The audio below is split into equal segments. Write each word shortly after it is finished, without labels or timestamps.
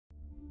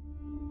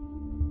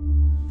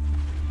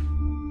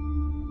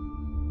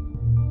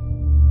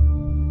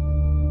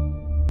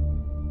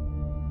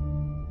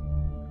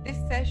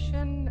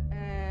session,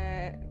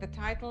 the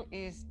title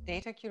is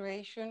Data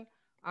Curation,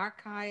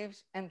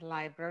 Archives and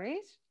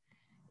Libraries.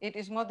 It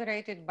is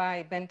moderated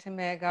by Bente,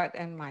 Maegaard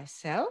and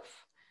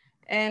myself,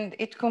 and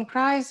it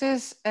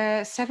comprises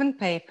 7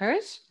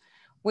 papers,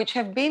 which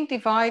have been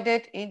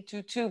divided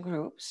into 2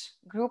 groups.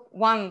 Group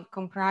 1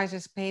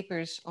 comprises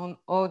papers on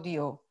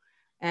audio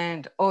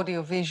and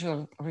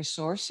audiovisual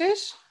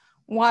resources,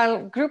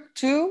 while Group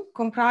 2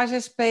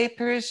 comprises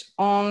papers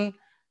on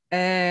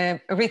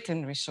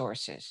written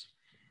resources.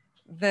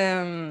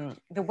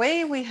 The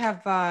way we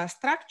have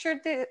structured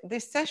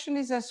this session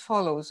is as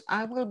follows.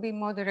 I will be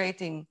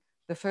moderating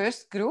the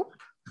first group,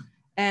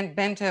 and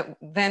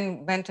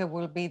Bente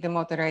will be the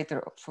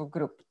moderator for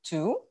Group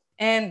 2.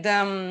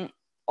 And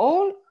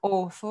all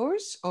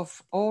authors of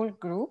all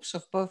groups,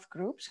 of both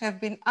groups, have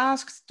been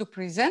asked to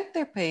present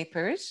their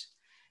papers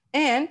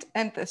and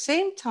at the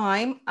same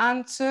time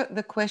answer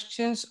the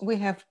questions we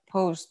have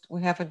posed,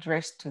 we have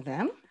addressed to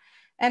them.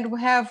 And we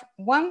have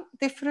 1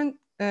 different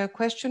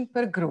question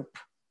per group.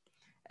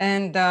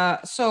 And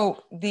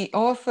so the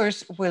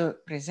authors will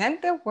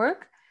present their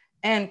work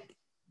and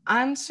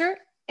answer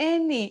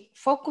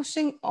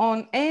focusing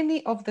on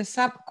any of the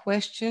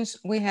sub-questions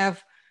we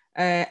have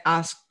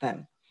asked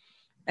them.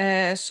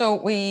 So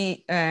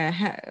we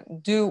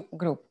do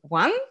Group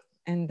 1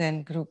 and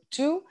then Group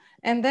 2,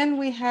 and then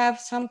we have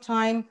some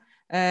time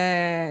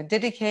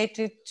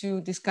dedicated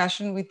to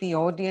discussion with the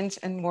audience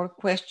and more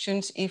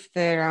questions if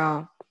there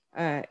are,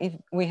 if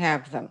we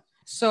have them.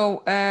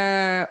 So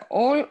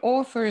all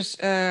authors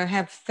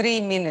have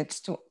 3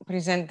 minutes to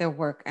present their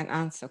work and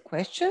answer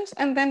questions,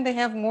 and then they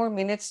have more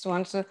minutes to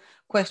answer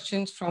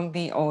questions from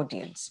the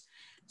audience.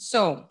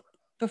 So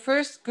the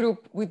first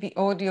group with the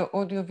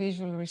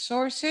audiovisual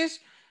resources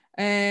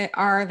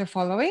are the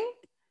following.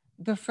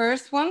 The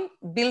first one,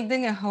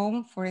 Building a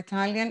Home for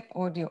Italian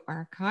Audio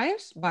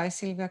Archives by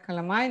Silvia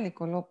Calamai,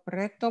 Niccolò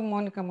Pretto,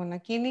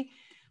 Monachini,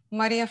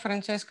 Maria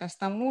Francesca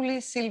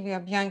Stamuli, Silvia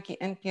Bianchi,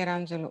 and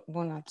Pierangelo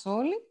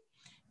Bonazzoli.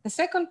 The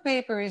second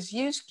paper is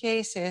Use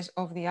Cases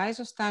of the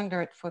ISO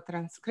Standard for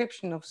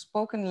Transcription of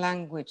Spoken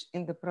Language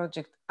in the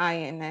project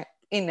INEL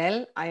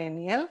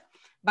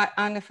by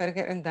Anna,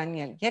 Ferger, and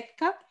Daniel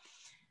Jettka.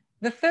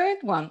 The third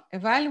one,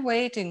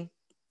 Evaluating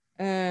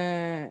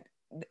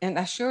and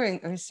Assuring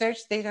Research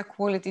Data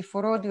Quality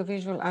for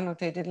Audiovisual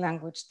Annotated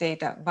Language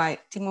Data by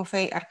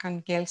Timofey,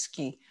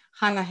 Arkhangelskiy,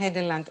 Hanna,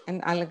 Hedeland,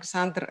 and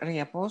Aleksandr,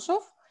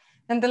 Riaposov.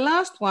 And the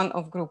last one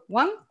of Group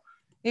 1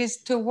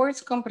 is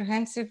Towards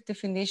Comprehensive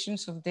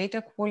Definitions of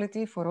Data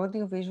Quality for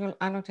Audiovisual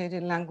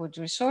Annotated Language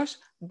Resource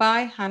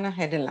by Hanna,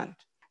 Hedeland.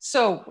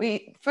 So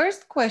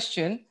first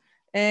question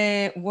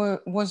is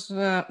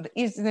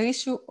the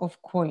issue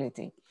of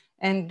quality.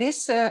 And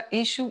this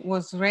issue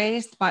was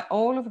raised by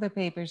all of the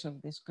papers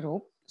of this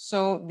group.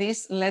 So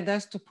this led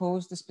us to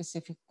pose the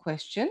specific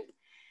question,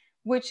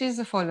 which is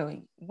the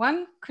following.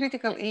 1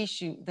 critical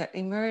issue that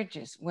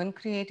emerges when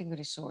creating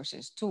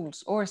resources,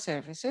 tools, or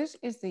services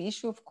is the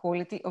issue of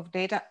quality of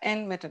data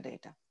and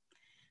metadata.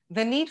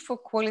 The need for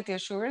quality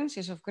assurance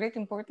is of great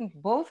importance,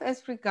 both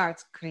as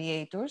regards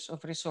creators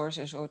of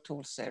resources or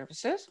tool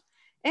services,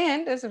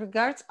 and as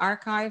regards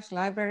archives,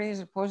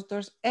 libraries,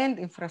 repositories, and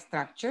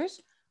infrastructures,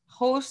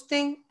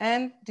 hosting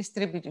and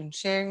distributing,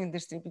 sharing and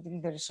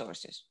distributing the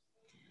resources.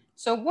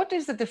 So what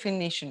is the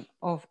definition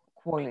of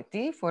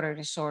quality for a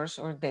resource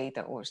or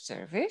data or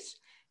service?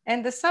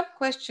 And the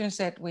sub-questions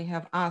that we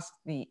have asked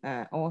the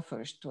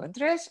authors to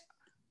address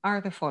are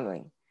the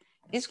following.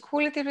 Is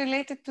quality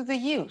related to the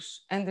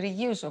use and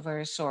reuse of a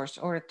resource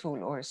or a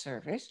tool or a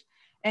service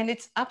and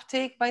its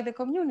uptake by the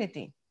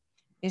community?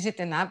 Is it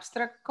an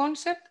abstract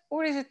concept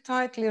or is it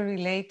tightly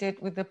related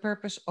with the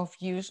purpose of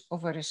use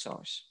of a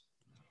resource?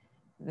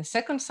 The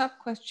second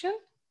sub-question,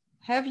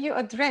 have you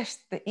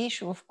addressed the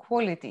issue of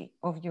quality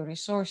of your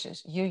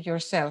resources, you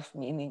yourself,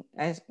 meaning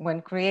as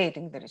when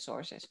creating the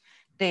resources,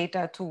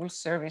 data, tools,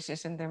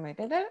 services, and their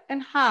metadata,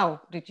 and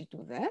how did you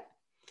do that?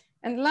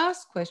 And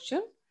last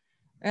question,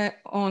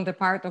 on the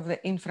part of the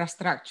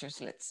infrastructures,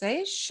 let's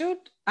say, should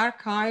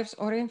archives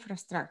or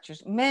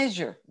infrastructures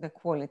measure the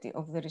quality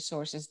of the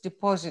resources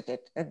deposited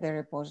at their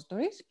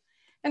repositories,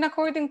 and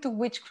according to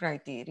which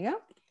criteria,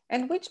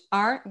 and which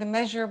are the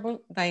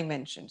measurable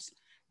dimensions?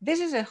 This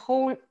is a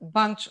whole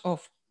bunch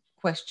of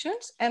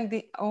questions, and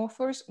the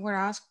authors were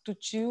asked to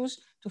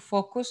choose to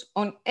focus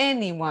on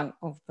any one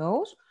of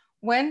those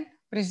when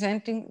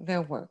presenting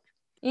their work.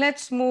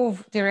 Let's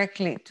move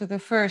directly to the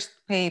first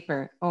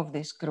paper of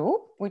this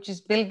group, which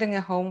is Building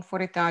a Home for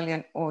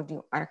Italian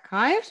Audio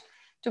Archives,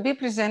 to be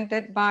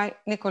presented by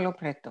Niccolò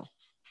Pretto.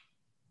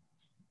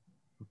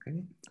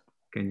 Okay,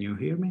 can you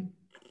hear me?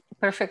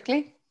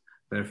 Perfectly.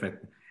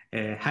 Perfect.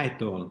 Hi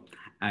to all.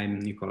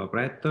 I'm Niccolò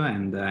Pretto,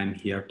 and I'm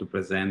here to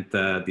present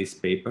this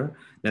paper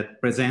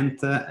that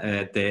presents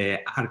the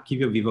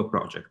Archivio Vivo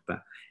project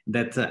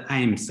that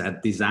aims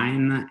at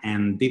design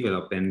and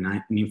develop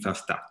an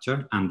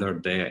infrastructure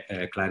under the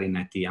CLARIN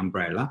IT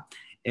umbrella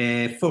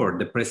for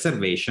the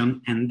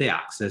preservation and the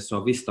access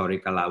of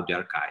historical audio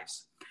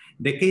archives.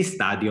 The case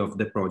study of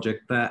the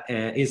project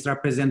is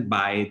represented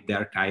by the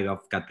archive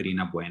of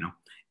Caterina Bueno.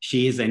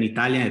 She is an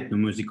Italian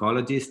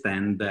ethnomusicologist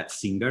and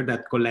singer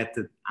that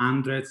collected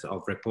hundreds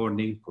of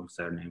recordings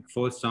concerning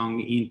folk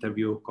song,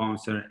 interview,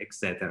 concert,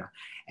 etc.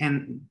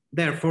 And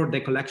therefore,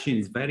 the collection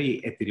is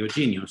very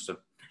heterogeneous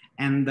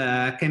and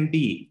can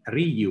be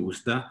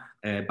reused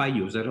by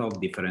users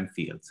of different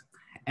fields.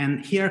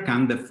 And here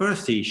comes the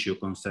first issue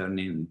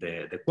concerning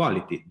the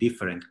quality.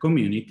 Different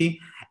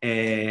community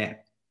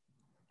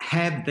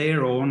have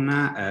their own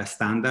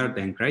standard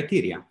and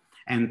criteria.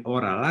 And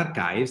oral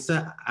archives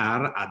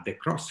are at the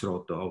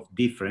crossroad of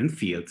different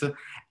fields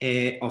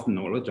of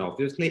knowledge,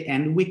 obviously,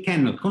 and we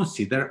cannot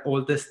consider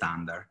all the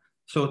standard.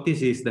 So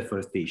this is the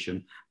first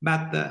issue.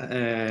 But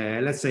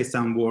let's say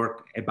some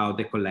work about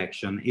the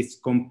collection. It's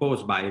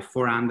composed by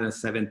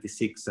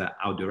 476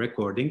 audio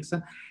recordings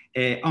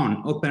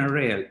on open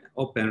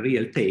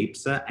reel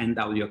tapes and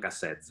audio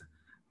cassettes.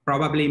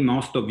 Probably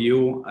most of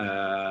you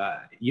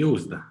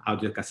used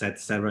audio cassettes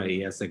several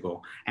years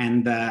ago.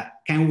 And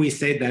can we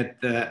say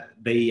that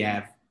they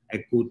have a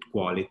good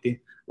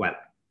quality? Well,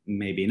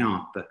 maybe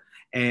not.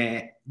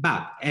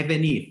 But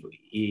even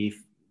if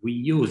we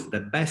use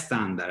the best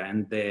standard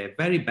and the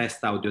very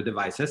best audio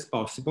devices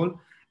possible,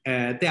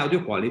 the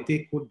audio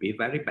quality could be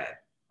very bad,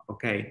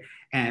 okay?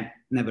 And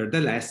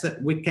nevertheless,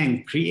 we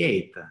can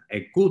create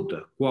a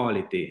good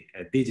quality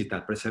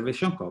digital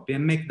preservation copy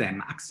and make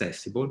them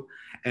accessible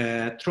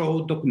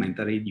through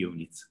documentary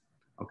units,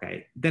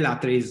 okay? The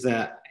latter is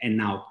an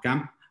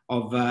outcome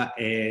of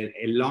a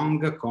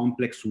long,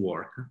 complex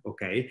work,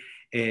 okay,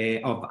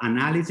 of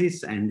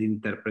analysis and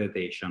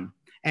interpretation.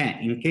 And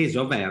in case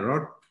of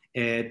error,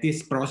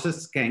 this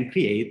process can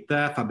create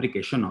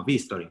fabrication of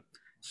history.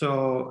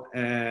 So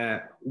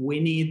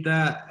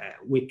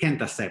we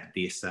can't accept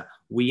this.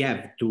 We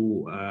have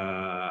to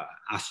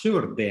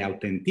assure the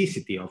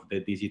authenticity of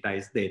the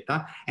digitized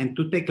data, and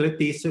to tackle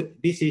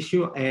this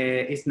issue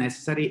is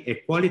necessary a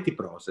quality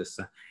process,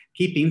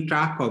 keeping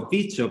track of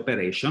each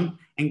operation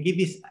and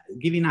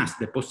giving us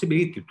the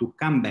possibility to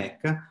come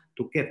back,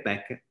 to get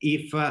back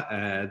if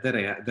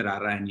there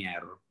are any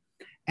error.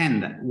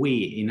 And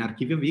we, in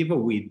Archivio Vivo,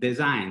 we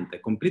designed a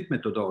complete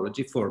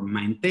methodology for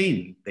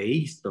maintaining the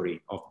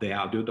history of the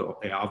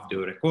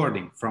audio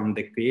recording, from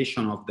the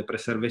creation of the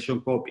preservation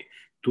copy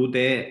to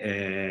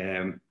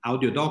the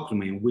audio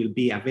document will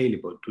be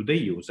available to the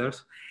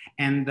users.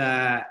 And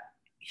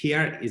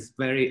here is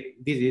this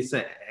is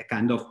a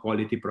kind of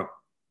quality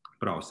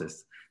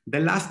process. The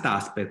last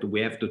aspect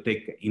we have to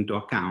take into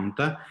account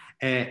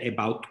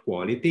about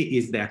quality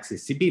is the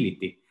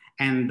accessibility.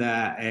 And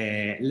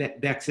the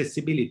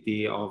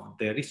accessibility of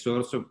the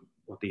resource,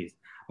 what is?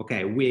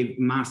 Okay, we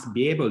must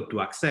be able to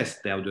access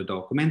the audio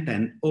document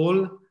and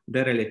all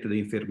the related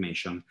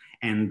information.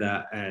 And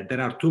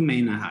there are two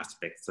main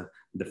aspects.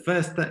 The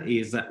first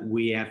is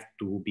we have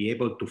to be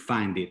able to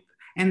find it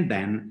and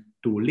then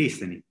to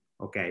listen it,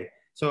 okay?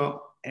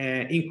 So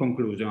in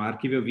conclusion,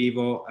 Archivio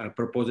Vivo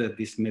proposed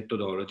this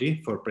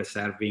methodology for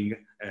preserving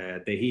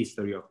the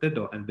history of the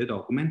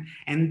document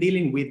and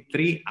dealing with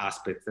three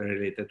aspects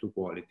related to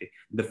quality.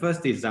 The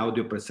first is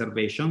audio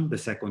preservation, the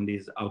second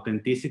is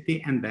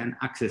authenticity, and then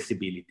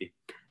accessibility.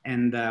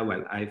 And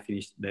well, I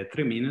finished the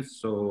 3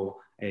 minutes, so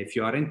if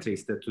you are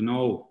interested to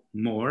know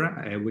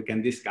more, we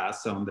can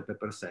discuss on the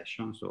paper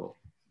session. So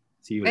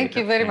see you later. Thank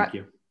you very much.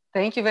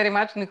 Thank you very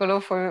much,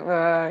 Niccolò,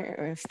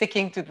 for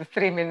sticking to the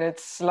 3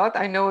 minutes slot.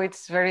 I know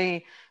it's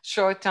very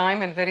short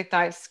time and very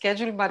tight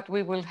schedule, but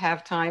we will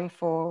have time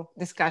for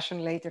discussion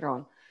later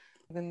on.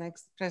 The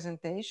next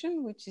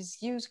presentation, which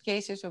is use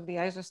cases of the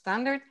ISO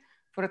standard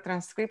for a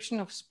transcription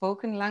of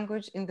spoken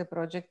language in the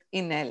project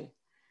INEL.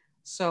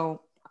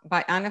 So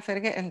by Anna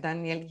Ferger and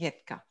Daniel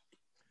Jettka.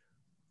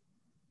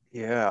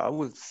 Yeah, I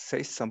will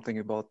say something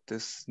about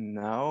this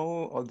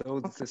now, although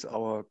this is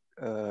our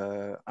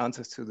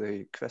answers to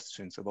the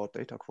questions about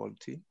data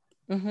quality.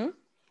 Mm-hmm.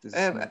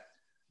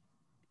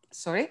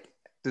 Sorry?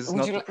 This is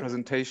not the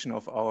presentation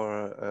of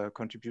our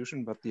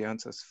contribution, but the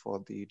answers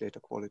for the data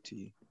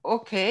quality.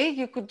 Okay,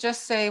 you could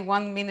just say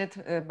 1 minute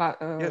about,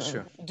 yeah,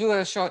 sure. Do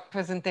a short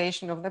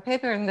presentation of the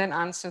paper and then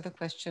answer the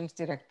questions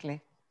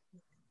directly.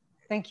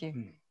 Thank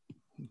you.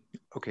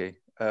 Okay.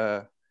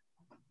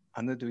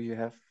 Anna, do you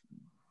have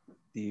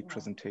the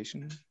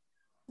presentation?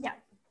 Yeah.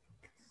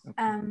 Okay.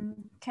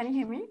 Can you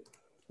hear me?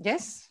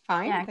 Yes,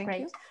 fine. Yeah, thank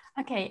great. you.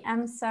 Okay,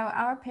 so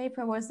our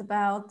paper was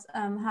about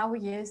how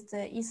we use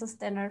the ISO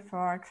standard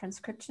for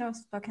transcription of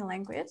spoken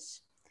language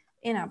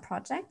in our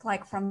project,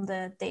 like from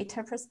the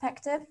data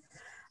perspective.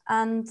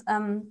 And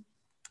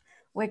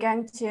we're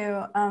going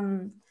to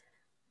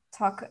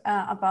talk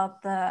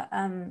about the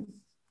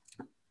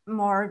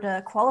more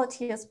the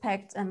quality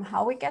aspect and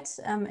how we get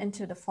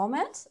into the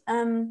format.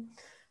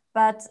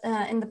 But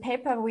in the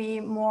paper, we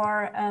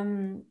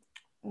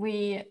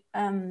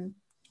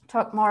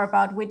talk more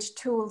about which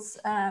tools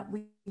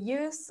we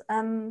use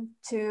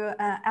to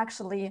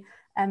actually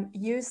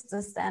use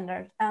the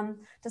standard.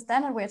 The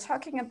standard we're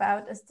talking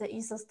about is the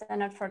ISO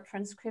standard for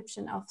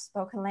transcription of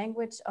spoken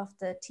language of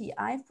the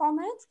TI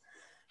format.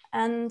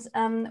 And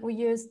we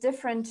use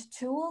different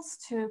tools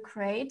to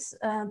create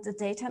the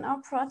data in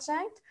our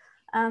project.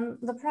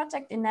 The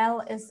project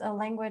INEL is a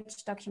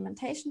language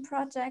documentation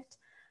project.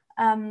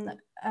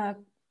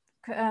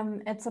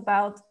 It's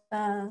about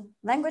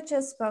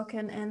languages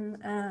spoken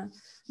in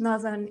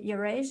Northern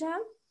Eurasia.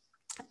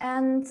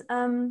 And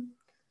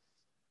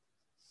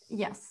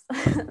yes,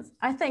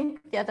 I think,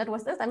 yeah, that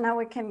was it. And now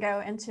we can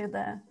go into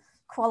the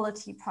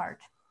quality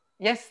part.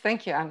 Yes,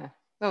 thank you, Anna.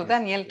 So,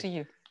 Daniel, to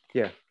you.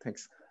 Yeah,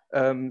 thanks.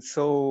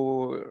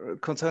 So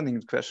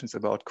concerning questions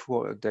about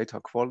data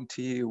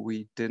quality,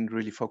 we didn't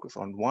really focus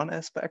on one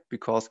aspect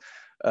because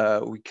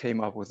we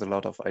came up with a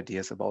lot of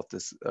ideas about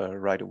this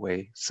right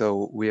away.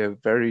 So we are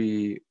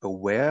very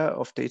aware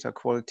of data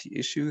quality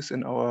issues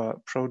in our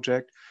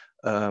project.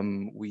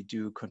 We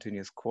do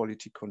continuous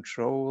quality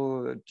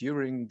control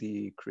during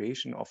the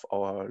creation of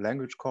our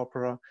language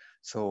corpora.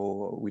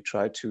 So we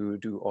try to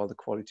do all the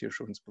quality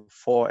assurance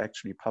before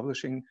actually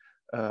publishing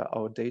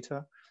our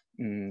data.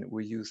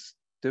 We use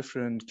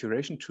different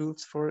curation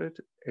tools for it.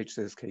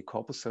 HCSK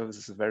Corpus Service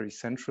is a very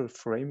central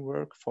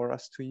framework for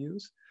us to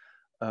use.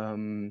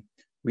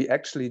 We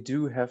actually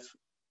do have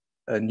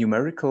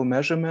numerical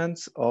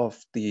measurements of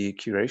the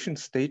curation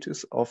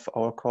status of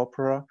our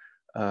corpora.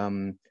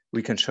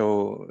 We can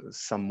show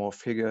some more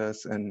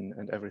figures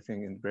and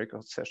everything in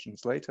breakout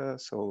sessions later.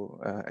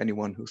 So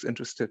anyone who's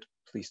interested,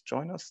 please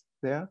join us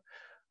there.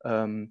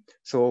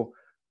 So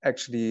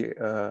actually,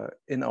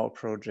 in our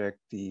project,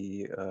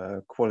 the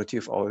quality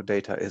of our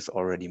data is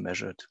already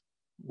measured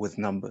with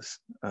numbers.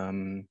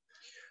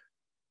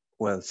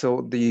 Well,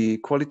 so the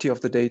quality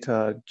of the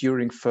data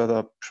during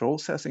further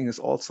processing is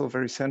also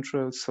very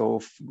central.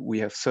 So we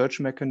have search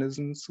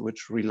mechanisms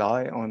which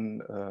rely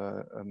on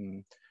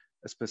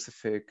a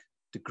specific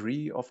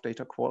degree of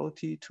data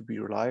quality to be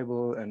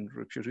reliable and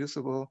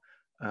reproducible.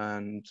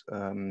 And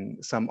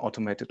some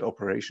automated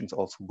operations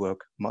also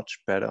work much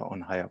better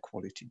on higher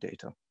quality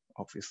data,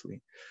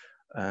 obviously.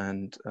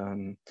 And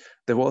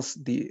there was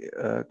the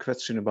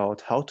question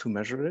about how to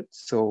measure it.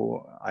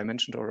 So I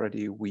mentioned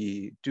already,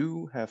 we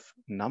do have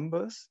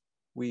numbers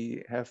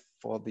we have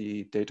for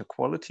the data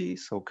quality,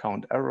 so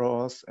count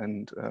errors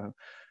and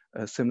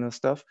similar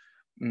stuff.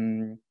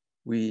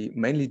 We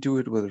mainly do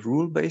it with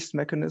rule-based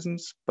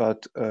mechanisms,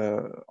 but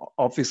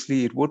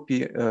obviously it would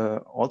be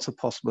also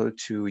possible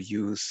to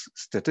use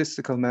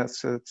statistical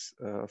methods,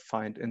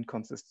 find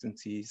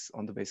inconsistencies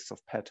on the basis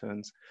of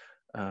patterns,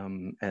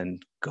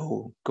 and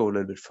go a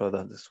little bit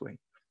further this way.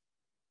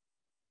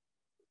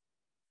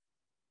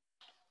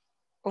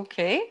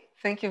 Okay,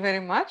 thank you very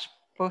much,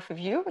 both of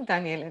you,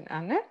 Daniel and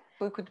Anna.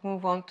 We could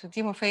move on to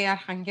Timofey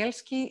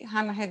Arkhangelskiy,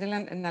 Hanna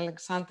Hedeland, and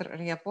Aleksandr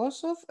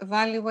Riaposov,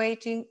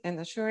 evaluating and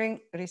assuring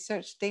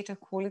research data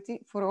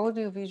quality for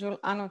audiovisual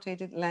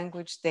annotated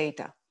language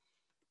data.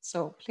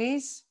 So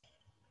please.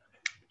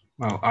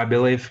 Well, I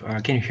believe,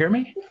 can you hear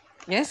me?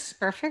 Yes,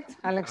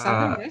 perfect.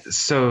 Aleksandr, yes.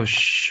 So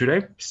should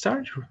I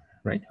start?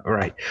 Right. All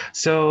right.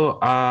 So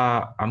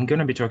I'm going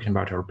to be talking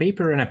about our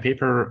paper, and a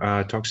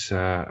paper talks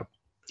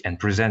and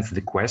presents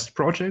the QUEST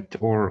project,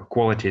 or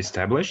Quality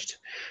Established.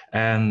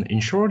 And in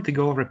short, the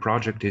goal of the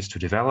project is to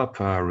develop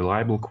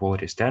reliable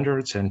quality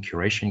standards and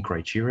curation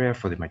criteria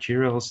for the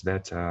materials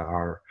that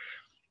are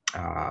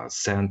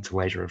sent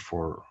later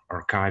for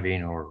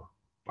archiving or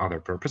other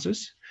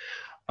purposes.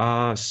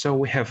 So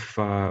we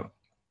have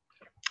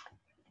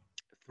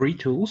 3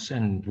 tools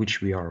in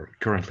which we are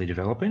currently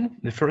developing.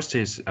 The first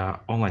is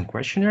online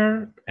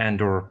questionnaire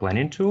and/or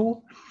planning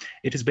tool.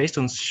 It is based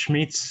on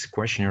Schmidt's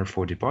questionnaire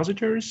for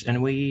depositors,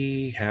 and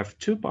we have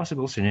 2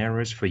 possible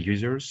scenarios for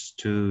users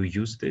to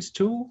use this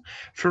tool.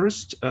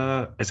 First,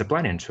 as a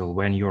planning tool,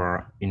 when you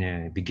are in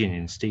a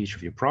beginning stage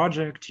of your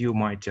project, you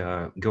might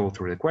go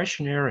through the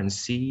questionnaire and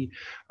see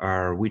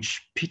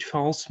which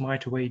pitfalls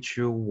might await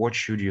you, what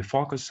should you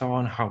focus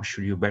on, how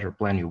should you better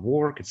plan your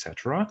work,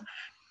 etc.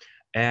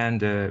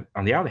 And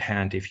on the other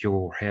hand, if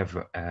you have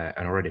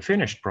an already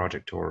finished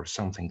project or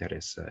something that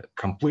is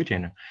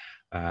completing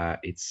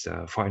its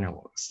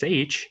final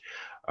stage,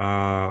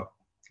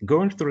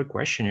 going through the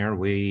questionnaire,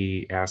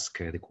 we ask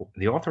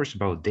the authors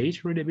about data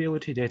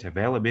readability, data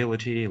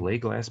availability,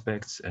 legal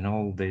aspects, and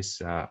all these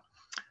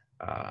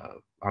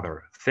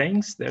other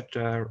things that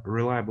are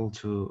reliable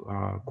to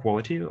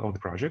quality of the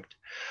project.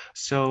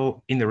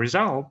 So in the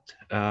result,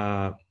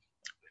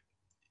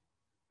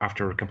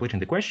 after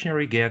completing the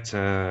questionnaire, you get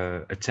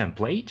a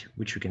template,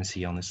 which you can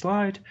see on the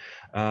slide,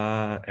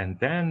 and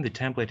then the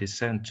template is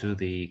sent to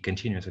the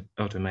continuous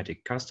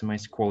automatic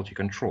customized quality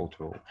control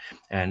tool.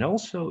 And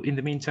also, in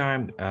the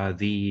meantime,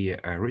 the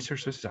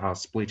resources are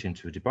split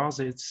into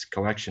deposits,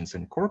 collections,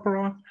 and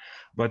corpora.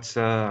 But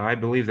I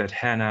believe that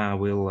Hanna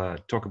will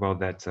talk about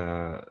that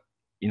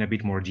in a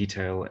bit more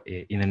detail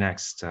in the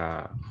next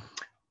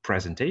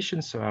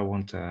presentation, so I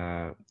won't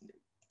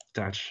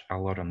touch a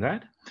lot on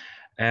that.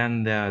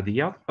 And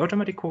the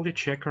automatic quality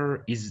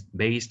checker is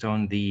based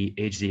on the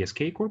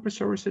HZSK corpus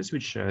services,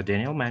 which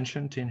Daniel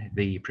mentioned in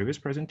the previous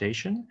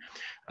presentation.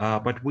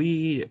 But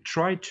we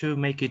try to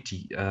make it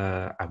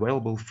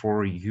available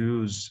for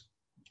use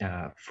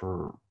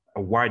for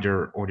a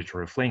wider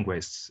auditory of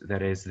linguists,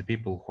 that is the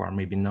people who are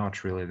maybe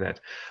not really that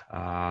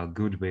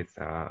good with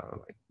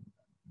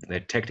the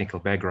technical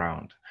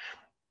background.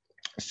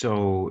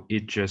 So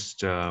it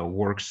just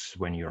works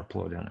when you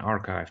upload an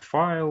archived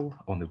file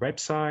on the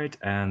website,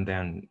 and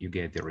then you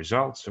get the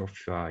results of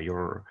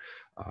your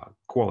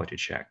quality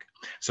check.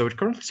 So it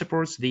currently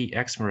supports the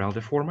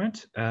Esmeralda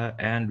format,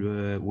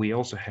 and we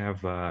also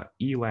have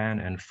ELAN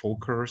and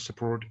Folker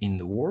support in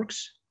the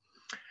works.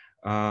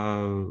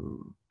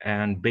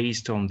 And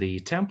based on the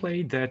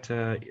template that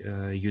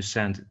you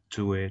send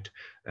to it,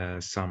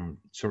 some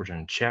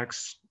certain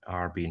checks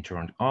are being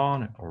turned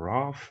on or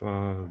off,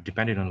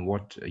 depending on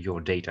what your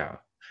data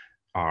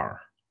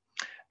are.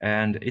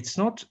 And it's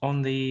not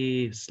on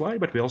the slide,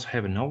 but we also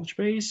have a knowledge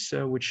base,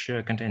 which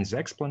contains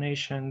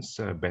explanations,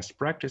 best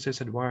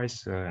practices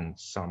advice, and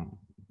some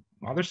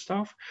other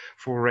stuff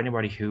for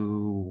anybody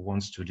who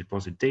wants to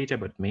deposit data,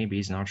 but maybe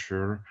is not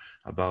sure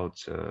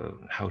about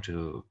how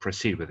to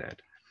proceed with it.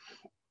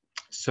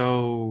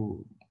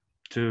 So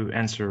to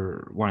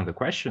answer one of the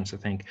questions, I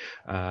think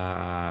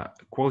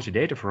quality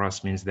data for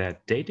us means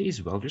that data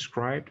is well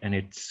described and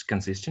it's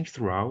consistent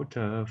throughout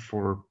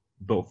for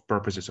both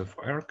purposes of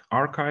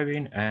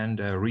archiving and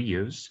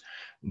reuse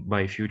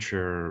by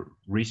future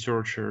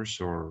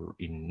researchers or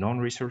in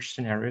non-research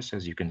scenarios,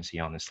 as you can see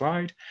on the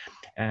slide.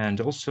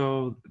 And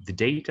also the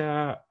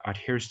data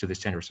adheres to the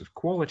standards of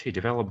quality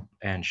developed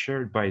and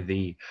shared by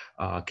the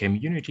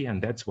community,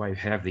 and that's why we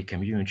have the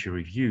community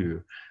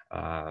review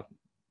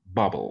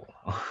bubble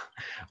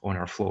on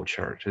our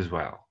flowchart as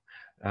well.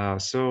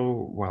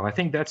 Well, I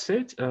think that's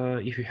it.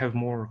 If you have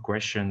more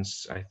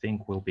questions, I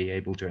think we'll be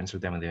able to answer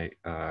them in the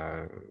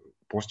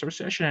poster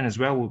session, and as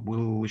well,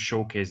 we'll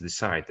showcase the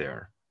site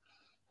there.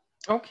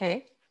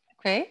 Okay,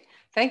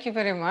 thank you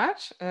very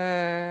much,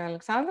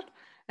 Aleksandr.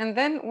 And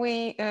then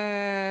we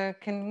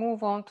can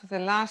move on to the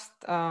last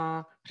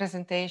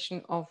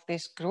presentation of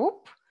this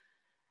group,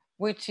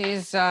 which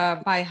is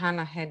by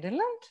Hanna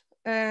Hedeland,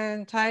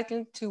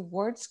 entitled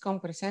Towards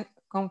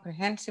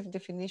Comprehensive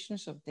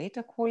Definitions of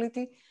Data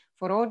Quality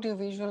for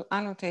Audiovisual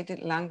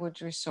Annotated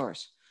Language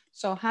Resource.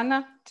 So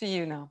Hanna, to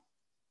you now.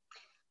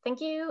 Thank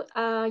you.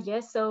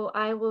 Yes, so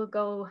I will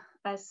go,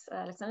 as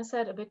Aleksandr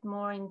said, a bit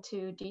more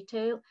into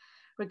detail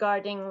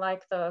regarding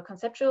like the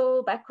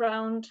conceptual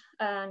background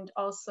and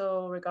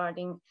also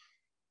regarding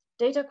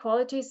data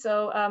quality.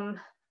 So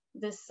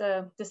this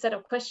set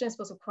of questions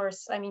was, of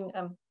course, I mean,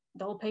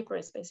 the whole paper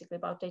is basically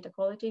about data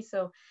quality.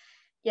 So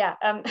yeah,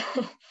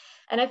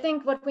 and I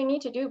think what we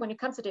need to do when it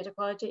comes to data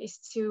quality is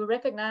to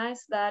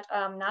recognize that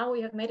now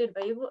we have made it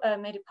available,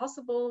 made it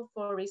possible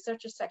for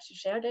researchers to actually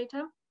share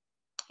data.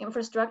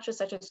 Infrastructure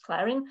such as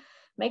CLARIN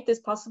make this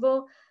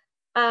possible.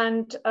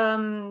 And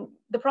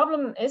the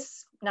problem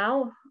is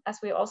now, as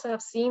we also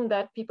have seen,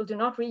 that people do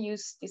not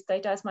reuse this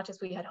data as much as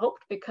we had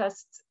hoped,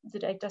 because the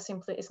data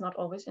simply is not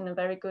always in a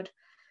very good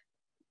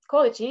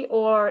quality,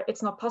 or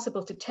it's not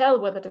possible to tell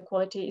whether the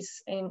quality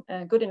is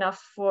good enough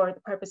for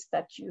the purpose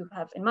that you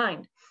have in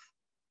mind.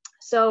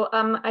 So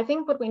I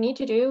think what we need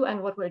to do,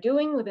 and what we're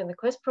doing within the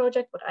Quest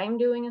project, what I'm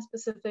doing in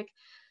specific,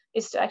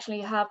 is to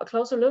actually have a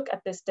closer look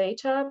at this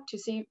data to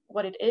see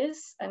what it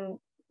is. And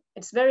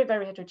it's very,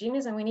 very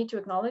heterogeneous, and we need to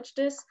acknowledge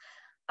this.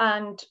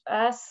 And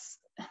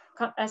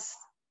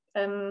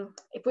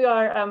if we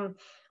are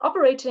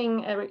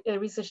operating a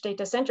research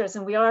data centers,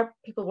 and we are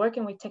people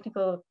working with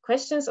technical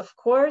questions, of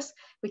course,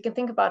 we can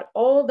think about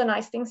all the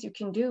nice things you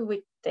can do with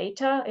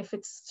data if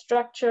it's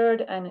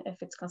structured and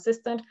if it's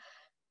consistent.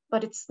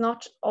 But it's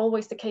not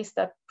always the case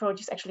that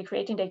projects actually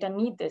creating data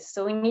need this.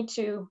 So we need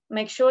to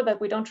make sure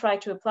that we don't try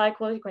to apply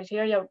quality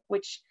criteria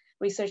which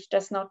research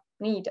does not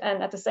need.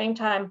 And at the same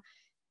time,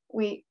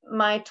 we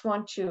might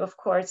want to, of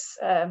course,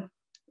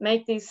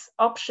 make these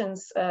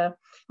options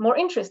more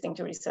interesting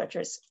to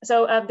researchers.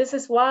 So this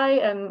is why,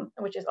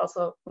 which is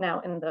also now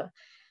in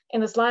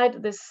the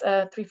slide, this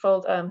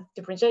threefold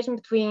differentiation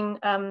between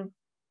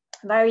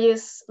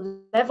various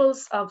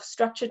levels of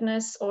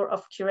structuredness or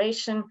of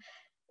curation,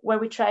 where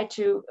we try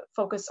to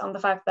focus on the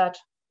fact that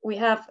we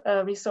have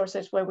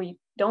resources where we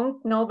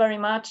don't know very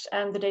much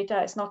and the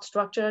data is not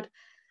structured.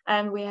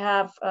 And we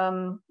have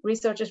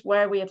researches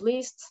where we at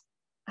least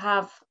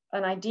have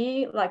an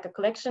idea, like a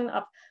collection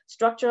of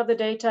structure of the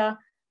data.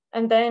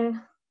 And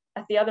then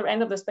at the other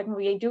end of the spectrum,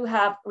 we do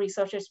have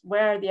researches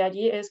where the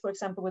idea is, for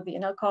example, with the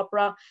INEL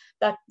corpora,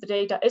 that the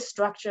data is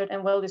structured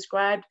and well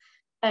described.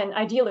 And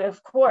ideally,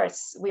 of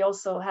course, we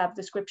also have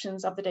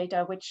descriptions of the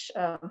data which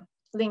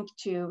link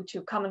to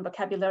common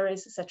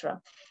vocabularies,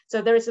 etc.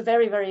 So there is a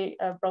very, very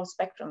broad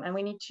spectrum, and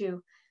we need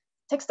to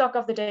take stock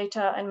of the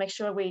data and make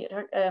sure we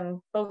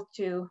both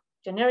to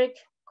generic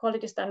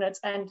quality standards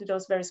and to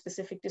those very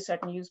specific to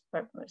certain use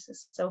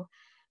purposes. So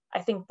I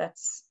think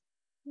that's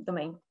the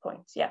main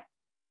points. Yeah,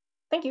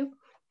 thank you.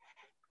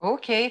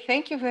 Okay,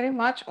 thank you very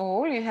much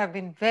all. You have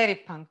been very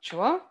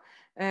punctual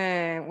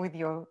with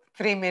your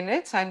 3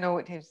 minutes. I know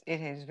it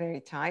is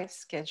very tight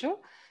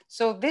schedule.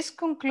 So this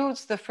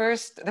concludes the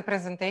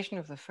presentation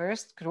of the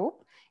first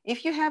group.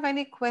 If you have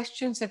any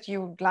questions that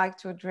you would like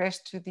to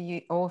address to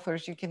the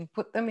authors, you can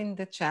put them in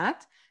the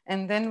chat,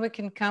 and then we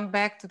can come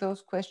back to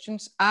those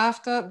questions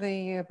after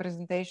the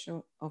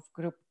presentation of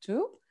Group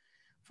 2,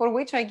 for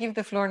which I give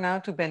the floor now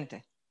to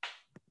Bente.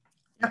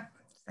 Yeah,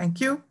 thank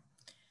you.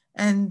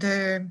 And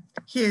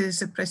here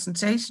is a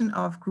presentation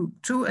of Group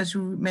 2. As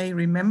you may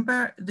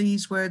remember,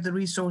 these were the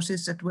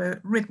resources that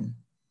were written.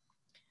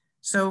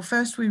 So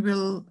first we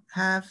will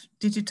have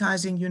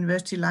digitizing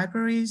university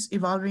libraries,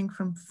 evolving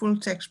from full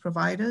text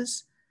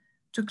providers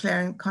to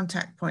CLARIN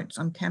contact points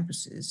on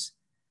campuses.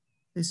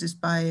 This is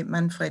by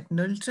Manfred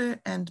Nölte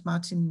and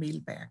Martin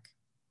Mehlberg.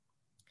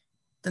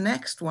 The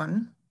next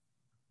one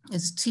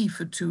is T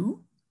for 2.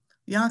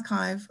 The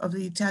archive of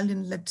the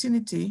Italian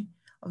Latinity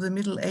of the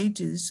Middle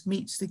Ages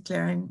meets the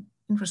CLARIN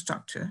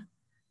infrastructure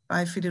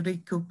by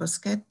Federico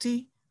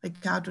Boschetti,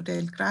 Riccardo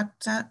Del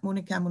Gratta,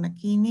 Monica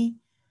Monachini,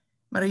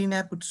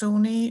 Marina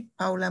Puzzoni,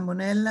 Paola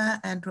Monella,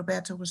 and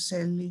Roberto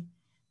Rosselli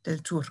del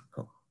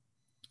Turco.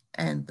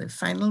 And the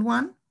final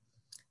one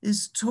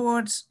is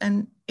towards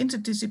an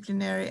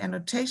interdisciplinary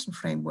annotation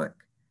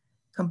framework,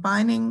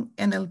 combining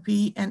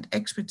NLP and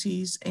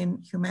expertise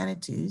in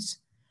humanities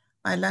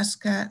by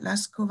Laska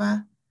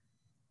Laskova,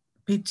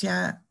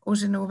 Petya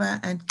Ozenova,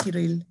 and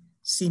Kirill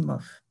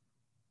Simov.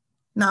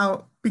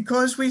 Now,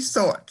 because we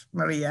thought,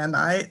 Maria and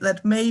I,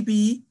 that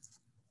maybe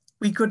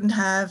we couldn't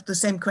have the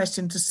same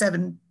question to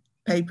 7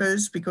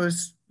 papers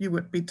because you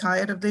would be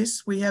tired of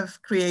this, we have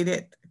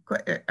created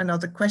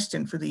another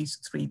question for these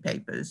 3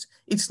 papers.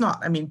 It's not,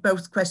 I mean,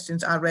 both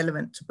questions are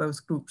relevant to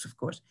both groups, of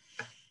course,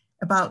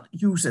 about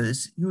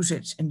users,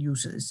 usage and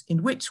users.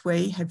 In which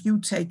way have you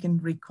taken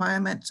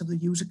requirements of the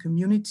user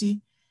community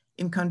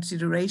in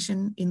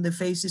consideration in the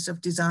phases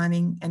of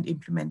designing and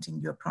implementing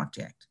your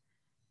project?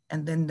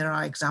 And then there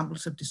are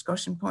examples of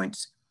discussion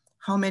points.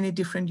 How many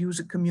different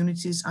user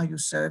communities are you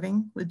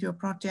serving with your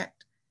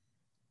project?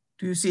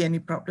 Do you see any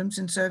problems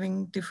in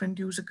serving different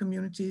user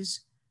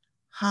communities?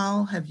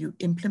 How have you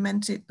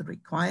implemented the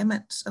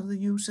requirements of the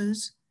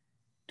users?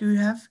 Do you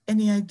have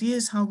any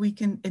ideas how we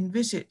can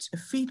envisage a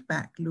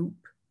feedback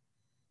loop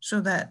so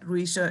that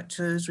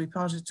researchers,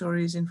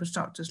 repositories,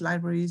 infrastructures,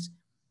 libraries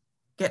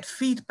get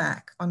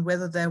feedback on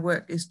whether their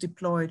work is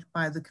deployed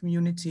by the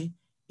community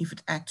if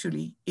it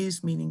actually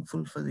is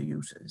meaningful for the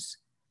users?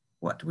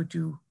 What would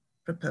you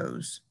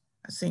propose?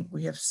 I think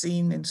we have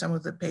seen in some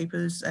of the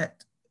papers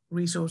that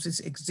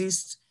resources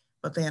exist,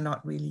 but they are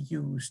not really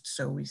used.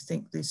 So we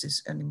think this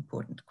is an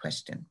important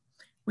question.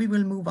 We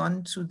will move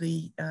on to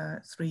the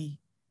 3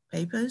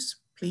 papers,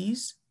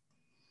 please.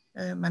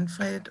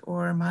 Manfred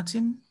or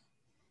Martin?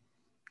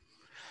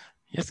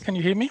 Yes, can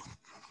you hear me?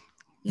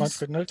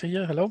 Yes. Manfred Nölte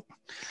here, hello.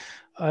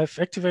 I've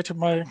activated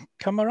my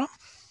camera.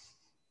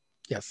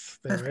 Yes,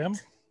 there Perfect. I am.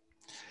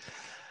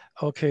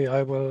 Okay,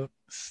 I will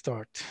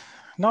start.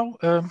 Now,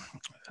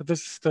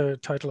 this is the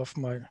title of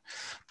my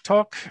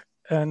talk.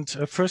 And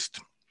first,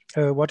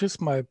 what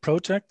is my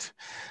project?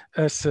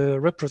 As a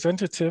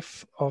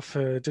representative of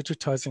a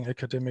digitizing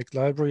academic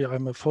library,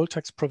 I'm a full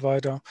text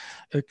provider,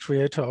 a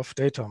creator of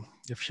data,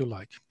 if you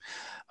like.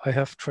 I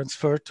have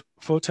transferred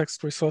full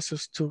text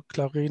resources to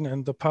CLARIN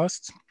in the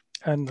past,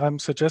 and I'm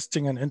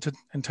suggesting an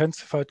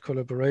intensified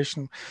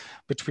collaboration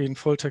between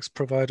full text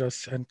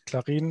providers and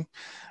CLARIN,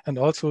 and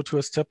also to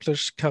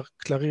establish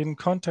CLARIN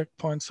contact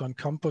points on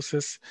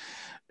campuses.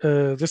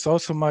 This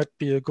also might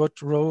be a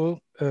good role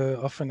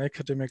of an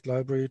academic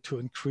library to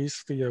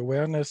increase the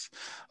awareness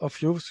of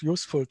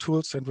useful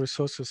tools and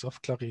resources of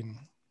CLARIN.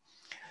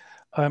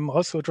 I'm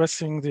also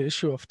addressing the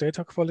issue of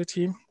data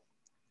quality,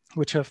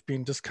 which have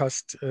been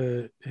discussed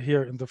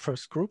here in the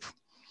first group.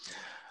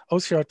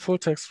 OCR full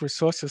text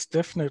resources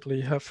definitely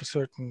have a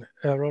certain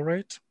error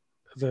rate.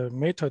 The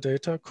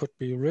metadata could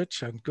be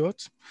rich and good,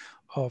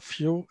 or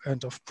few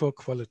and of poor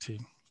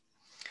quality.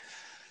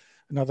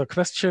 Another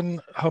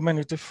question, how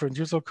many different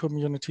user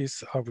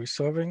communities are we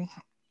serving?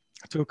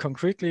 To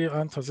concretely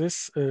answer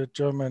this,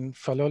 German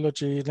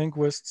philology,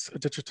 linguists,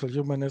 digital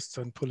humanists,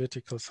 and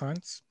political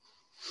science.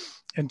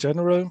 In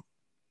general,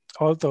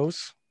 all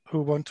those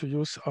who want to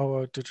use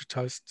our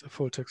digitized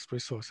full text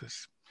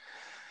resources.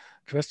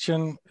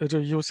 Question, do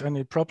you see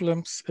any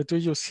problems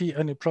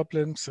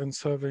in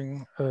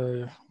serving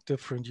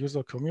different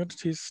user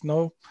communities?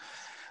 No,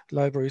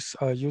 libraries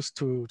are used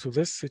to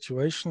this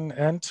situation,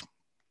 and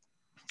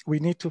we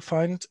need to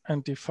find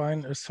and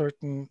define a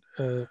certain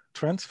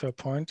transfer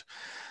point,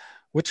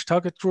 which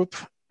target group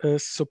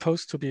is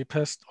supposed to be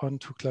passed on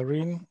to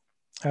CLARIN,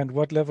 and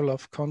what level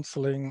of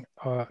counseling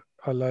are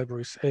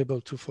libraries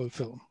able to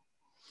fulfill.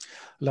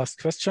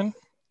 Last question,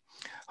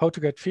 how to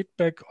get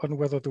feedback on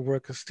whether the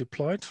work is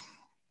deployed.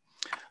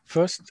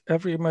 First,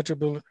 every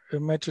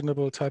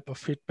imaginable type of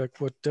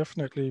feedback would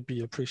definitely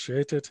be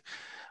appreciated.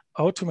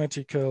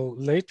 Automatical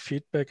late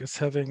feedback is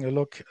having a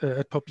look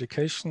at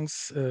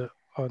publications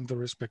on the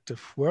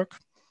respective work,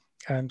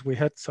 and we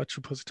had such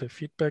a positive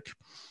feedback.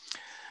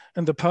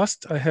 In the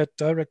past, I had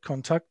direct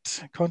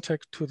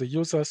contact to the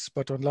users,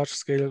 but on large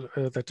scale,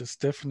 that is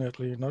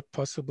definitely not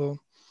possible.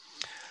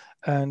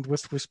 And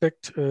with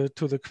respect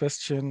to the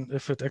question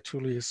if it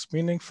actually is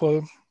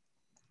meaningful,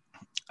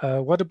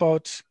 what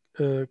about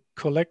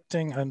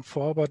collecting and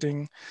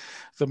forwarding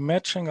the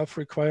matching of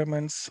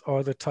requirements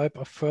or the type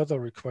of further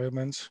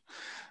requirements,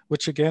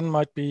 which again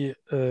might be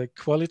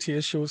quality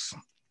issues.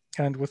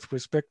 And with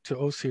respect to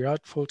OCR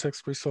full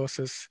text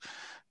resources,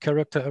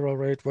 character error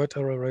rate, word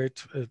error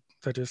rate,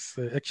 that is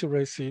the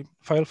accuracy,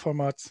 file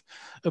formats,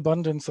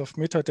 abundance of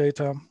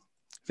metadata,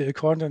 the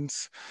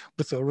accordance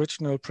with the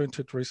original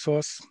printed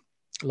resource,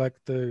 like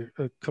the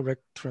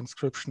correct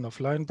transcription of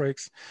line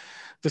breaks,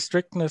 the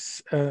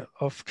strictness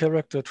of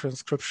character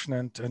transcription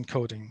and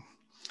encoding.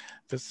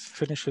 This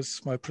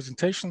finishes my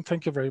presentation.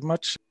 Thank you very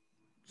much.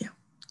 Yeah,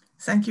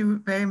 thank you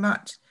very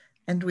much.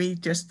 And we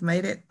just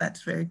made it.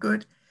 That's very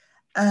good.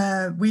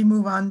 We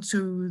move on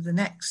to the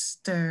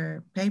next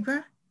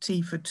paper,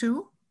 T for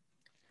 2.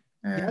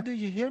 Yeah, do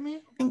you hear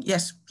me?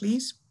 Yes,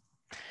 please.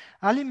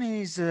 ALIM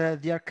is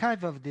the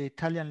archive of the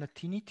Italian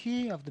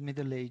Latinity of the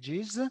Middle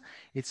Ages.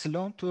 It's a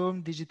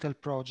long-term digital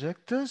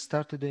project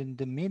started in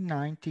the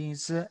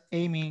mid-90s,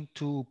 aiming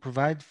to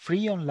provide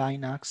free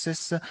online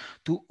access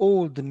to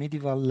all the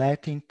medieval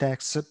Latin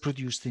texts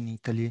produced in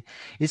Italy.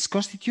 It's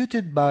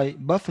constituted by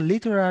both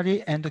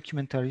literary and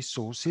documentary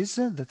sources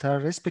that are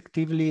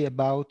respectively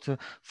about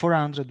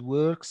 400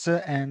 works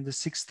and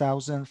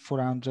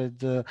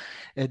 6,400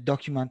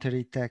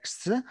 documentary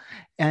texts.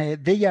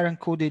 They are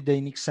encoded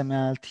in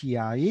XML-TI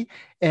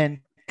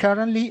and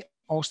currently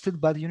hosted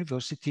by the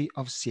University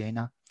of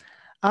Siena.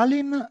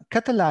 ALIM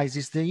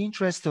catalyzes the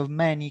interest of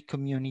many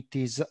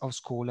communities of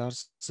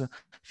scholars,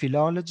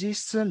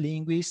 philologists,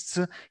 linguists,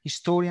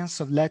 historians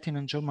of Latin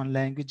and German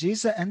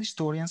languages, and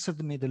historians of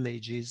the Middle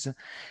Ages.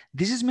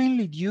 This is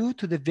mainly due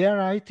to the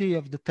variety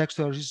of the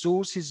textual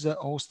resources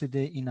hosted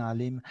in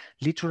ALIM,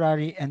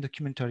 literary and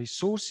documentary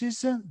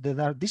sources that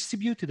are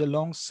distributed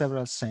along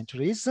several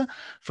centuries,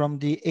 from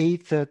the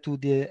 8th to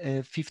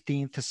the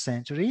 15th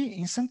century,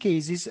 in some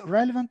cases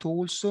relevant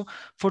also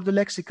for the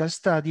lexical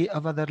study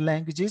of other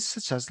languages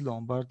such as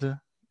Lombard.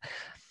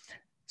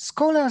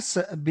 Scholars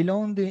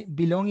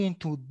belonging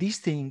to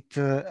distinct,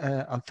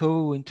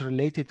 although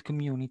interrelated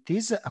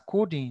communities,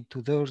 according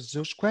to their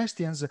research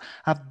questions,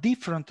 have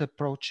different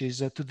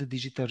approaches to the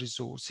digital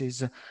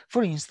resources.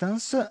 For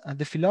instance,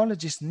 the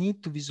philologists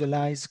need to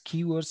visualize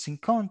keywords in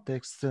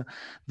context.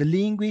 The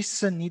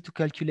linguists need to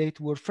calculate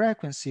word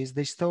frequencies.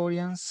 The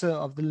historians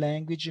of the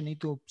language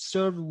need to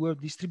observe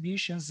word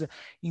distributions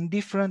in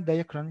different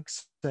diachronic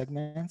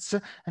segments,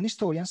 and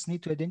historians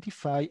need to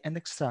identify and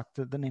extract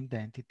the named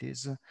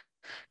entities.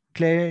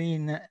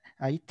 CLARIN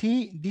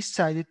IT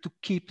decided to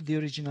keep the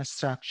original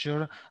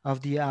structure of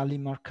the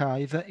ALIM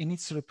archive in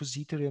its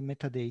repository of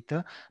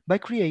metadata by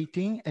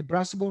creating a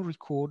browsable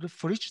record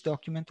for each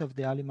document of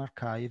the ALIM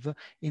archive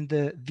in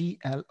the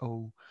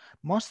VLO.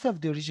 Most of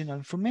the original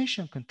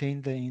information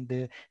contained in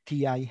the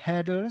TI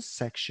headers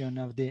section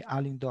of the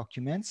ALIM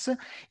documents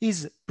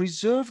is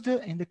preserved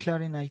in the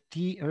CLARIN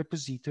IT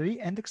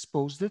repository and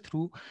exposed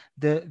through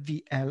the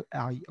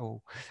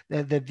VLO.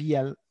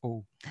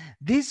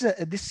 This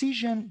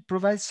decision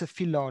provides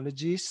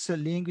philologists,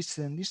 linguists,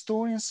 and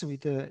historians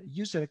with a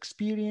user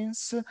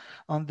experience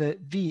on the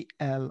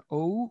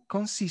VLO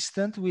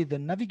consistent with the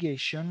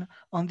navigation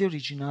on the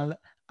original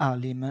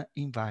ALIM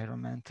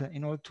environment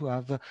in order to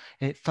have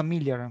a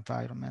familiar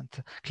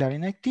environment.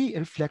 CLARIN IT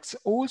reflects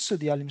also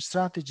the ALIM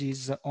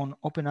strategies on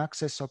open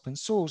access, open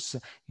source.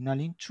 In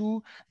ALIM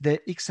 2,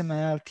 the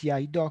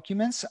XML-TI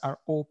documents are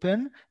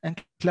open,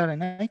 and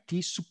CLARIN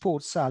IT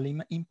supports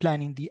ALIM in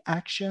planning the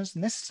actions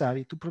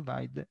necessary to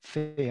provide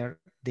fair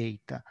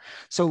data.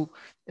 So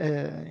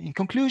in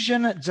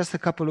conclusion, just a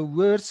couple of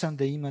words on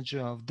the image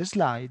of the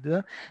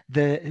slide.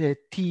 The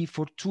T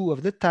for 2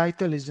 of the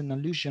title is an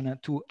allusion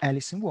to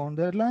Alice in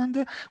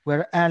Wonderland,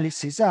 where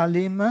Alice is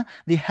ALIM,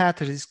 the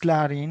Hatter is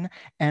CLARIN,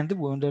 and the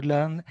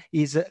Wonderland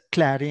is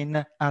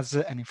CLARIN as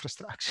an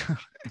infrastructure.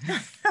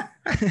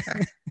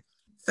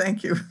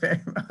 Thank you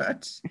very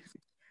much.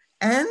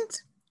 And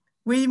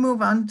we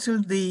move on to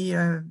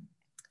the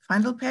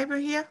final paper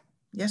here.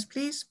 Yes,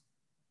 please.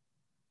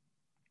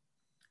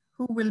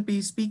 Who will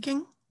be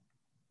speaking?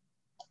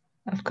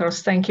 Of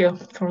course, thank you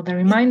for the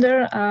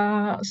reminder.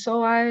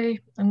 So I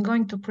am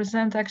going to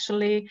present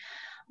actually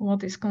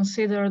what is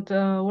considered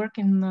work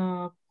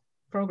in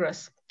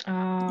progress.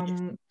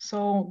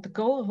 So the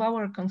goal of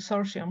our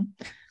consortium,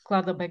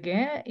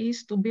 CLARIN,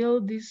 is to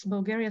build this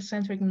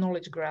Bulgaria-centric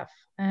knowledge graph.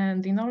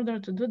 And in order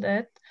to do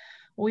that,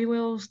 we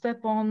will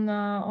step on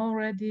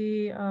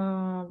already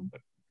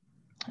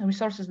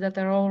resources that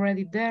are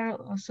already there,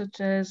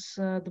 such as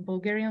the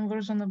Bulgarian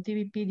version of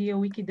DBpedia,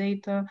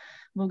 Wikidata,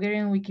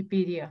 Bulgarian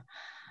Wikipedia.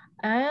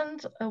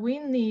 And we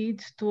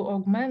need to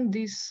augment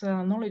this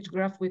knowledge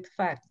graph with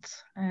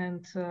facts.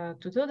 And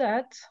to do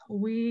that,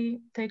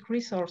 we take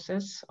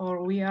resources,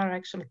 or we are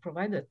actually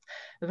provided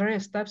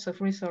various types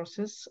of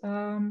resources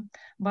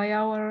by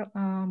our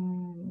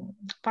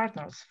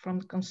partners from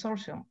the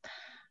consortium.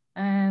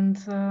 And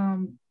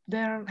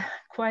they're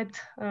quite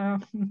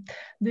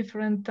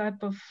different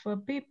type of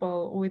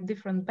people with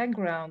different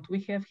background.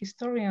 We have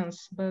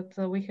historians, but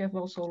we have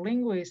also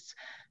linguists.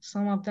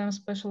 Some of them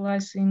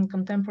specialize in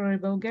contemporary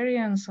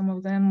Bulgarian, some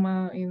of them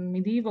in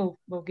medieval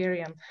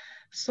Bulgarian.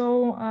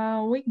 So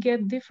we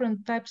get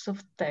different types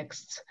of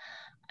texts.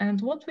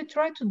 And what we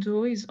try to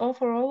do is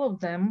offer all of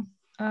them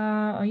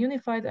a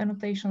unified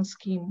annotation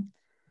scheme,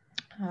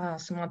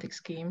 semantic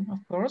scheme, of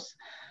course,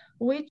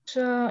 which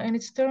in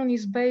its turn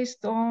is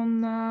based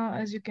on,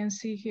 as you can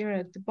see here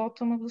at the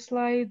bottom of the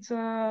slide,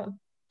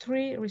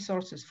 3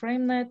 resources: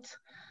 FrameNet,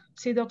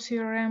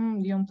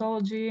 CDoc-CRM, the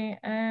ontology,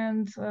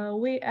 and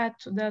we add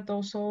to that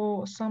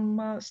also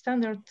some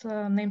standard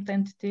named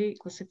entity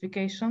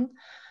classification.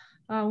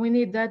 We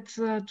need that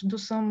to do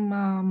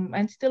some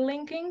entity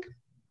linking.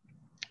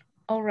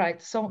 All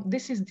right, so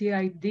this is the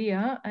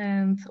idea,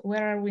 and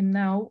where are we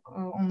now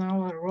on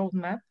our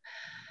roadmap?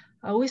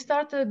 We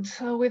started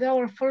with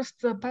our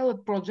first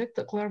pilot project,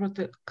 a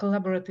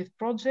collaborative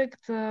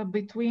project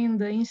between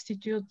the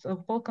Institute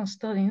of Balkan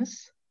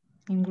Studies,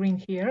 in green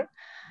here,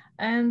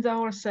 and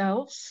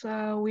ourselves.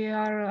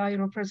 I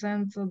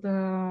represent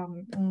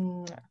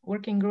the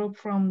working group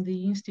from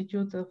the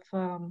Institute of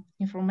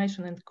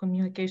Information and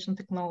Communication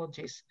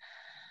Technologies.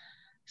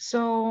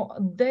 So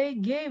they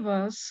gave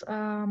us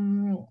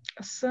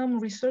some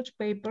research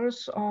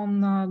papers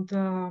on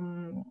the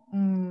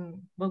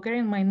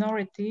Bulgarian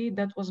minority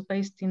that was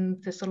based in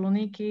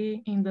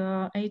Thessaloniki in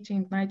the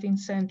 18th, 19th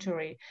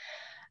century.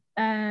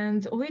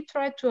 And we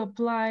tried to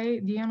apply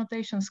the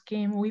annotation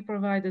scheme we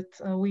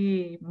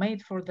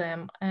made for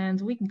them, and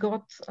we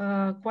got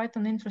quite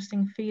an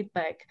interesting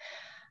feedback.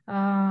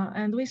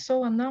 And we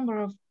saw a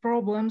number of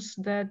problems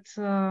that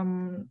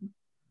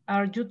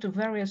are due to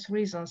various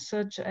reasons,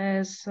 such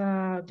as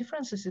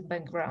differences in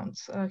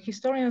backgrounds.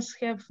 Historians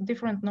have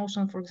different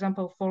notions, for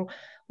example, for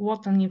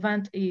what an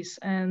event is,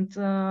 and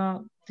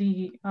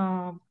the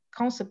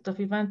concept of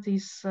event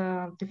is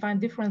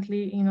defined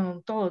differently in an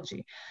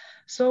ontology.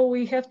 So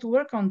we have to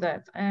work on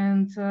that.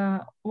 And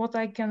what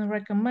I can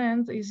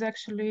recommend is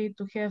actually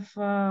to have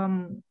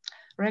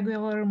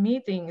regular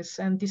meetings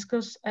and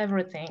discuss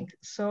everything.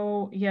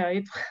 So yeah,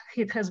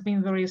 it has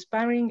been very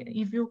inspiring.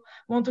 If you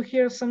want to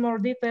hear some more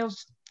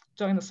details,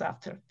 join us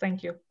after.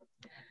 Thank you.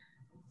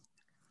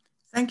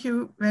 Thank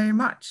you very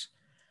much.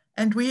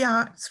 And we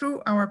are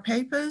through our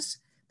papers.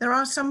 There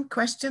are some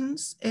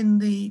questions in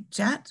the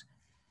chat.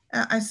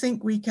 I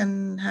think we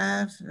can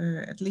have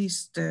at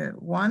least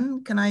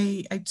one. Can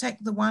I take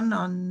the one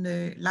on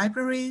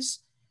libraries?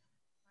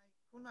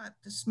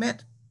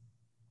 Smith.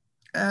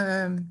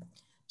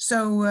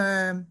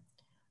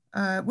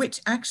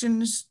 Which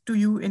actions do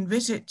you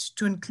envisage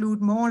to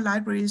include more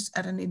libraries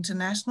at an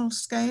international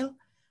scale?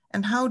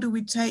 And how do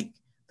we take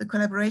the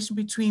collaboration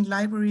between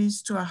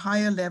libraries to a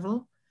higher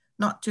level,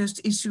 not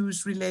just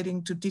issues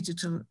relating to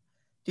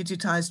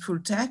digitized full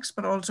text,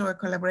 but also a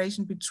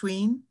collaboration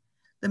between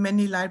the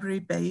many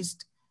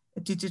library-based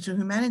digital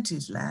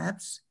humanities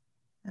labs?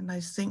 And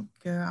I think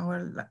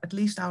at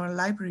least our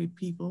library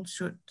people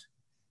should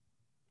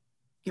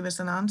give us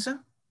an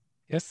answer.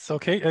 Yes,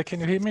 okay. Can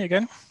you hear me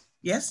again?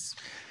 Yes.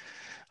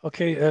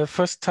 Okay,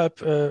 first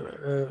type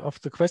of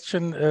the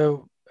question,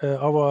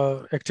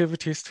 our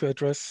activities to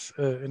address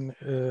in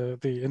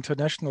the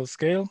international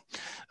scale.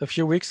 A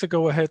few weeks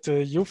ago, I had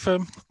a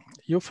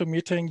UFE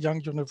meeting, Young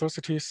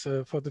Universities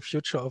for the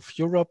Future of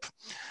Europe,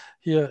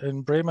 here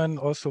in Bremen,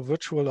 also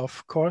virtual,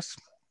 of course.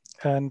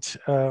 And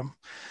I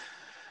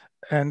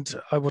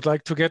would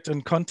like to get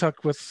in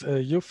contact with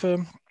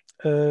UFE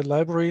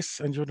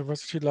libraries and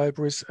university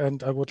libraries,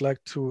 and I would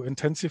like to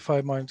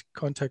intensify my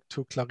contact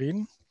to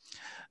CLARIN.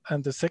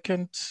 And the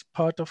second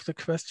part of the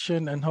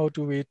question, and how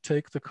do we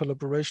take the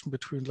collaboration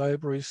between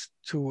libraries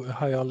to a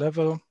higher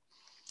level,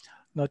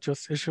 not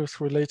just issues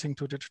relating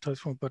to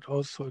digitization, but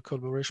also a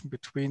collaboration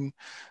between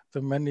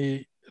the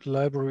many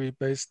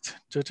library-based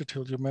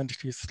digital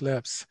humanities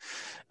labs.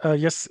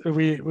 Yes,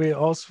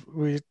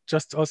 we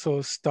just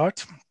also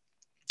start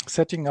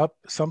setting up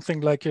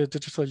something like a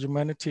digital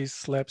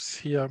humanities labs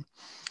here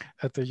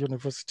at the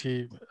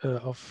University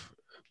of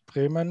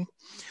Bremen,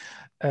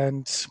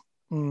 and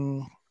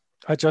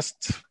I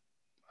just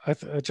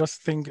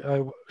think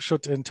I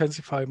should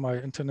intensify my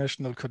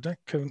international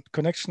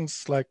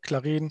connections like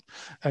CLARIN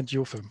and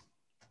UFE.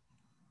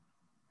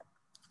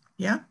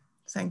 Yeah,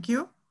 thank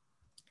you.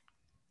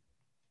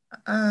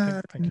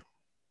 Thank you.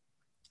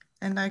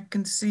 And I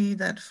can see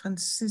that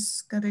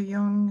Francesca de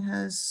Jong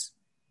has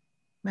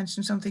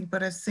mentioned something,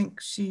 but I think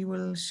she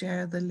will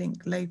share the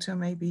link later,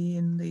 maybe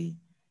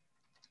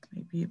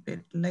a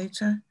bit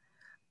later.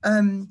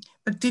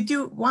 But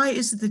why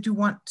is it that you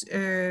want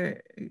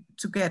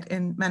to get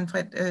in,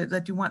 Manfred,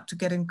 that you want to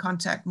get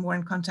more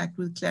in contact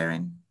with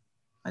CLARIN?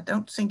 I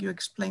don't think you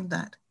explained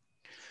that.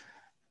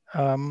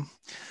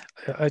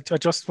 I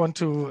just want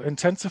to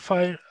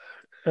intensify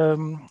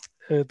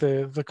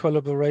the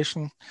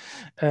collaboration,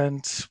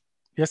 and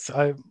yes,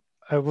 I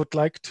would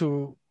like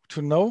to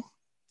know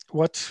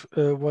what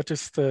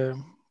is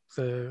the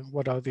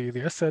what are the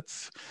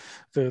assets,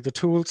 the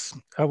tools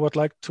I would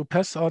like to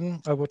pass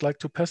on. I would like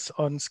to pass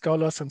on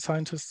scholars and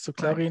scientists to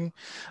CLARIN.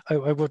 I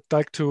would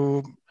like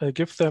to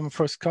give them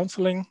first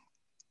counseling.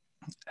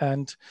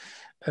 And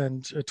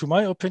to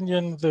my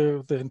opinion,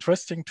 the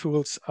interesting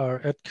tools are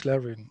at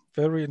CLARIN.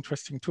 Very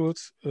interesting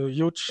tools,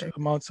 huge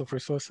amounts of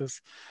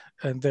resources,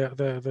 and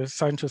the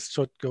scientists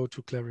should go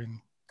to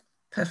CLARIN.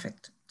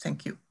 Perfect,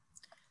 thank you.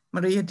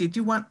 Maria, did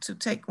you want to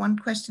take one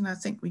question? I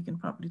think we can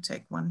probably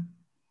take one.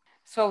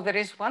 So there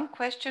is one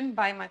question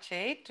by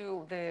Maciej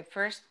to the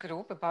first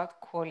group about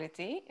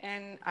quality,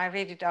 and I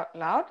read it out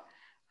loud.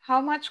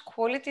 How much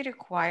quality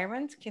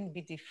requirements can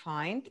be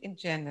defined in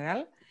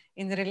general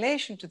in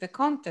relation to the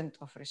content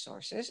of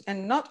resources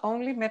and not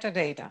only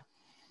metadata?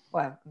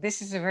 Well,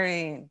 this is a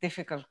very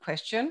difficult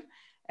question,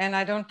 and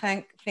I don't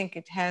think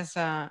it has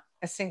a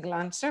single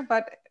answer,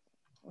 but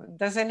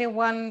does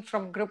anyone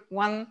from group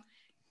one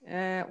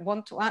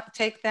want to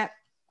take that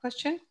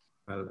question?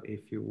 Well,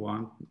 if you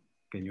want,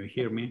 can you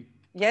hear me?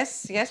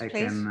 Yes, yes, please.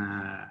 I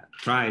can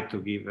try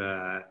to give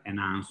an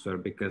answer,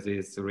 because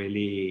it's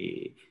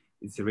really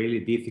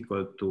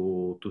difficult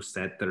to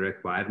set the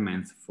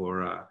requirements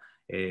for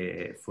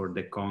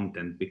the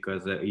content,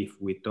 because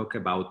if we talk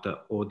about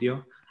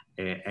audio,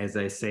 as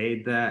I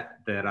said,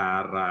 there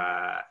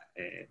are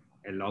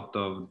a lot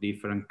of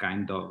different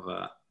kind of,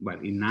 well,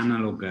 in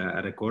analog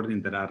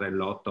recording, there are a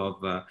lot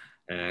of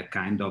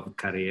kind of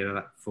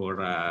career for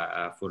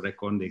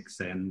recordings,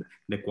 and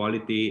the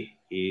quality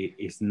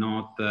is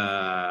not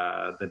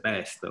the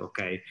best,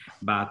 okay?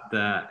 But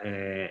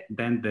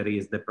then there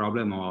is the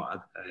problem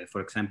of,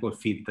 for example,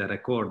 field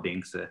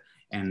recordings,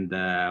 and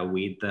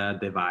with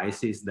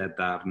devices that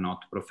are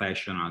not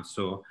professional.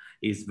 So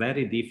it's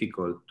very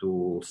difficult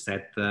to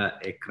set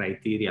a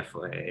criteria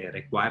for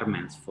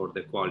requirements for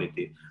the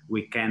quality.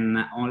 We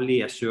can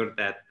only assure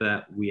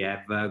that we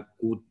have a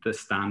good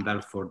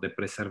standard for the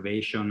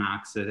preservation,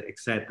 access,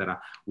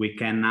 etc. We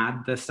can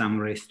add some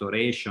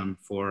restoration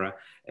for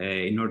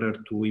in order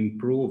to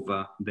improve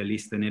the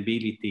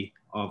listenability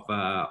of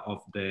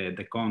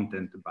the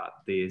content, but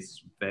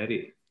is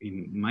very,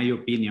 in my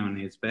opinion,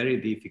 it's very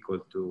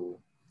difficult to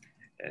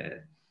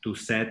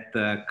set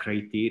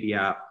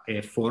criteria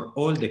for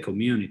all the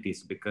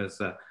communities,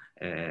 because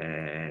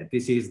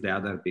this is the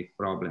other big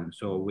problem.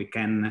 So we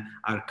can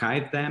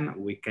archive them,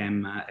 we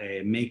can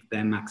make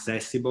them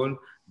accessible,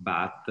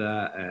 but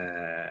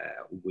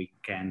we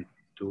can't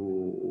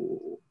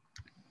do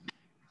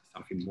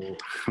something more.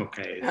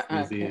 Okay,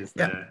 this is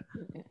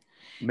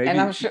maybe,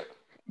 and I'm sure.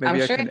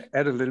 Maybe I can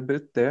add a little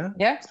bit there.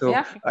 Yeah. So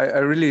yeah. I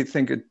really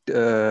think it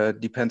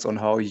depends on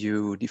how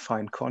you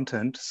define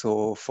content.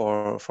 So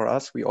for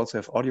us, we also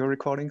have audio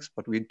recordings,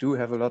 but we do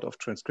have a lot of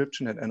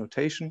transcription and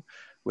annotation,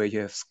 where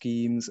you have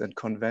schemes and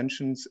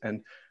conventions,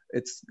 and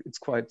it's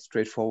quite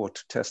straightforward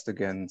to test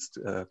against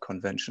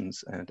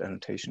conventions and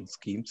annotation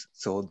schemes.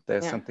 So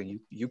there's something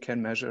you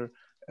can measure,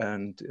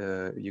 and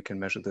you can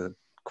measure the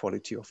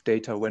quality of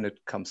data when it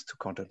comes to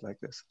content like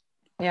this.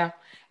 Yeah,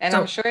 and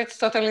I'm sure it's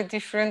totally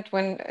different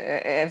when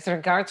as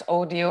regards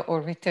audio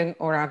or written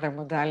or other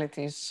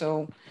modalities.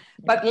 So,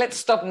 but let's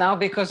stop now,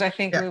 because I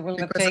think we will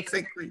not take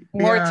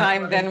more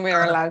time than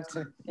we're allowed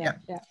to. Yeah.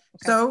 Okay.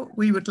 So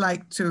we would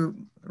like to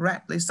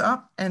wrap this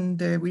up, and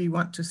we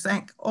want to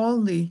thank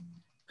all the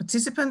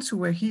participants who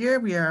were here.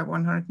 We are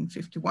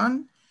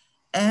 151,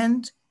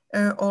 and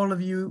all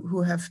of you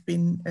who have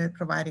been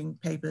providing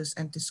papers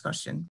and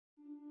discussion.